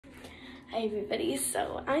Hi everybody,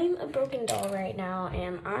 so I'm a broken doll right now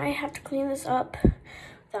and I have to clean this up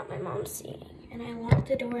without my mom seeing. And I locked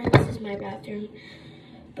the door and this is my bathroom.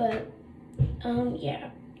 But,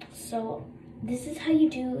 yeah. So, this is how you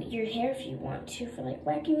do your hair if you want to for like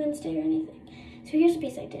Wacky Wednesday or anything. So here's a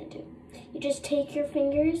piece I didn't do. You just take your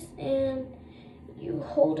fingers and you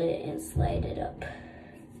hold it and slide it up.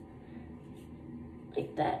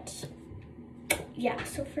 Like that. Yeah,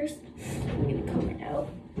 so first I'm gonna comb it out.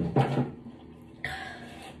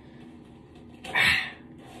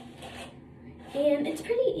 And it's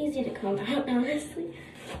pretty easy to comb out, honestly.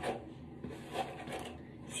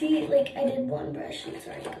 See, like I did one brush and it's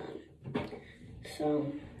already gone.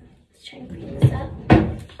 So let's try and clean this up.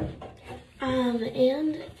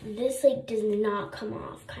 And this like does not come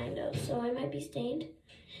off, kind of. So I might be stained.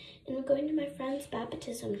 And I'm going to my friend's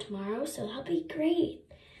baptism tomorrow, so that'll be great.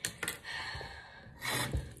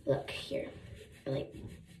 Look here, like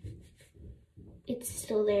it's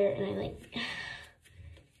still there, and I like.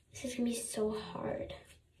 This is gonna be so hard.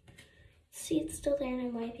 See, it's still there and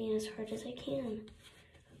I'm wiping as hard as I can.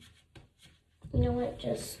 You know what,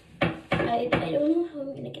 I don't know how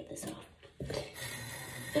I'm gonna get this off.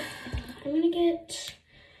 I'm gonna get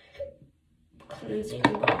cleansing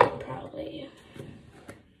balm probably.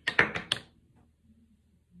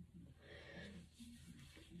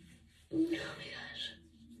 Oh my gosh.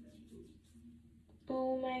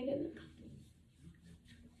 Oh my goodness.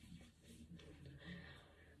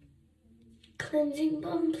 Cleansing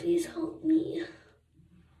balm, please help me.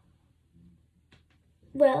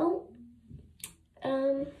 Well,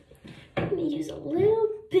 I'm gonna use a little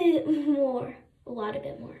bit more, a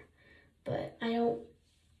bit more, but I don't,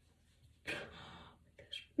 oh my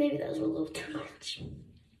gosh, maybe that was a little too much.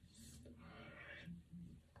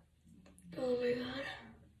 Oh my god.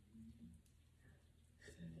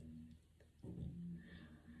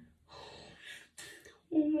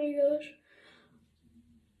 Oh my gosh.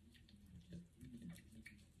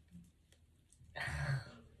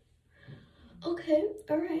 Okay,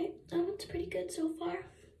 all right. It's pretty good so far.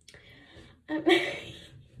 Help me.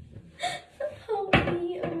 All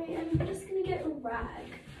right, I'm just gonna get a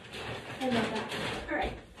rag. I love that. All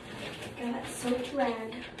right, got soaked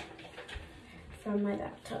rag from my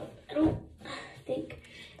bathtub. I don't think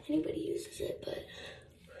anybody uses it, but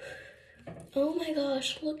oh my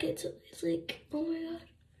gosh, look, it's like, oh my god.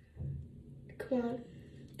 Come on,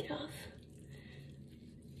 get off.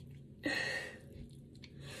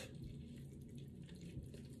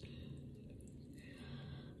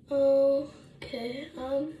 Okay, I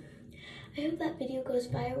hope that video goes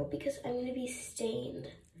viral because I'm gonna be stained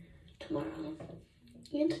tomorrow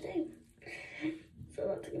and today. So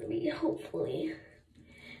that's gonna be, hopefully,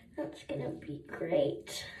 that's gonna be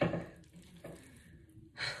great. Oh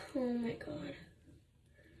my god.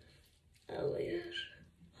 Oh my gosh.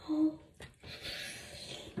 Oh.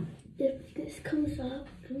 If this comes up,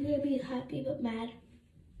 I'm gonna be happy but mad.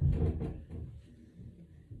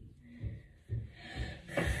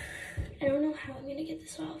 I don't know how I'm gonna get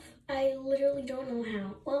this off. I literally don't know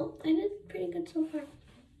how. Well, I did pretty good so far.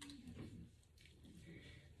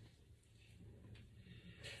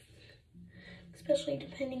 Especially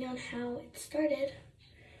depending on how it started.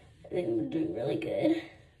 I think I'm doing really good.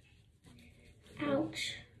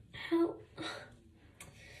 Ouch. How?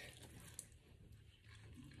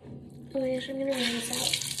 Oh my gosh, I'm gonna run this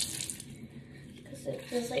out. Because it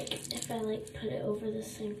feels like if I like put it over the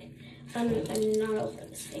sink, I'm not over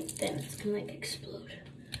the sink, then it's gonna like explode.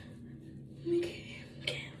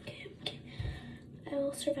 Okay. I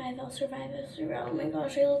will survive, I'll survive. Oh my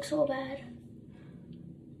gosh, I look so bad.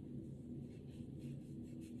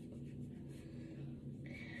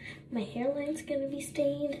 My hairline's gonna be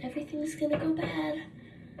stained, everything's gonna go bad.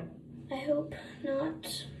 I hope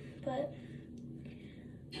not, but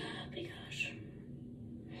oh my gosh.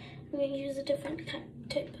 I'm gonna use a different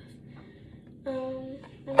type of,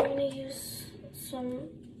 I'm gonna use some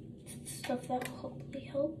stuff that will hopefully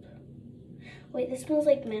help. Wait, this smells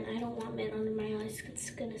like mint. I don't want mint under my eyes.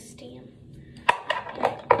 It's gonna sting.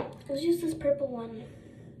 Let's use this purple one.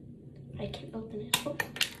 I can open it. Oh.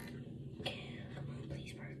 Okay, come on,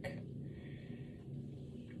 please work.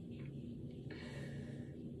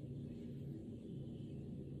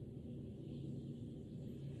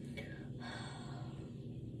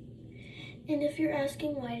 And if you're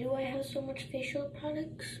asking why do I have so much facial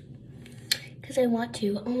products? Because I want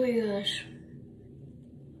to. Oh my gosh.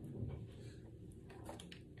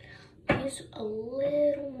 Use a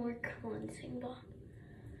little more cleansing balm.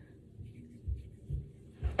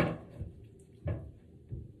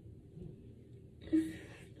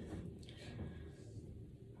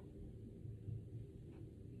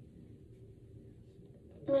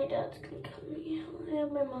 My dad's gonna cut me.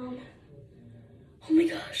 And my mom. Oh my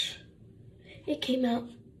gosh. It came out.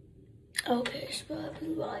 Okay, so I have to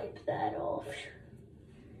wipe that off.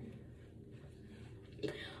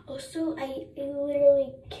 Also, I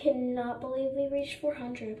literally cannot believe we reached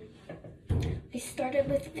 400. I started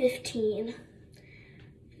with 15.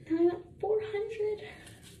 Now I'm at 400.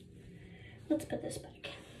 Let's put this back.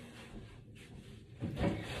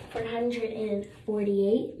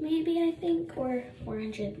 448 maybe, I think, or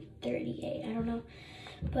 438, I don't know.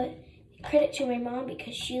 But credit to my mom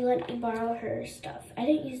because she let me borrow her stuff. I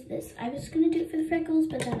didn't use this. I was gonna do it for the freckles,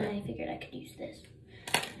 but then I figured I could use this.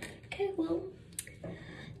 Okay, well,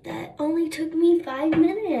 that only took me 5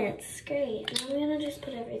 minutes. Great. Now I'm gonna just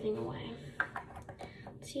put everything away.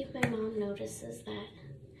 Let's see if my mom notices that.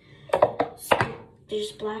 So,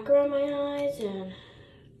 there's black around my eyes and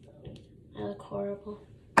I look horrible.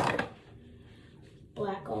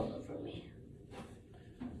 Black all over me.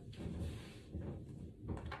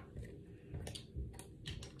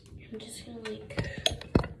 I'm just gonna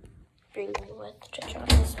bring the wood to draw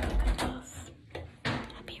this off.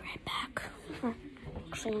 I'll be right back.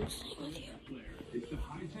 Actually, I'm staying with you. It's the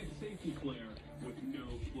high-tech safety flare with no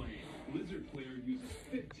flame. Lizard flare uses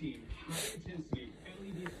 15 high-intensity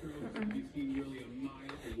LED strobes to be seen nearly a mile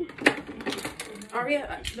away.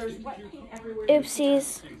 Aria, there's wet paint everywhere.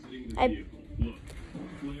 Oopsies.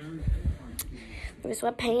 There's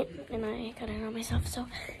wet paint, and I got it on myself. So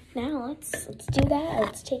now let's do that.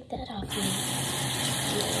 Let's take that off.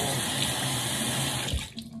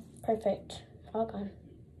 Perfect. All gone.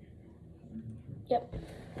 Yep.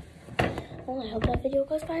 Well, I hope that video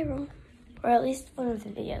goes viral. Or at least one of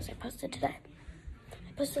the videos I posted today.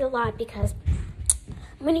 I posted a lot because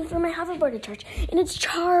I'm waiting for my hoverboard to charge. And it's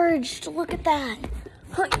charged! Look at that!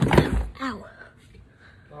 Ow.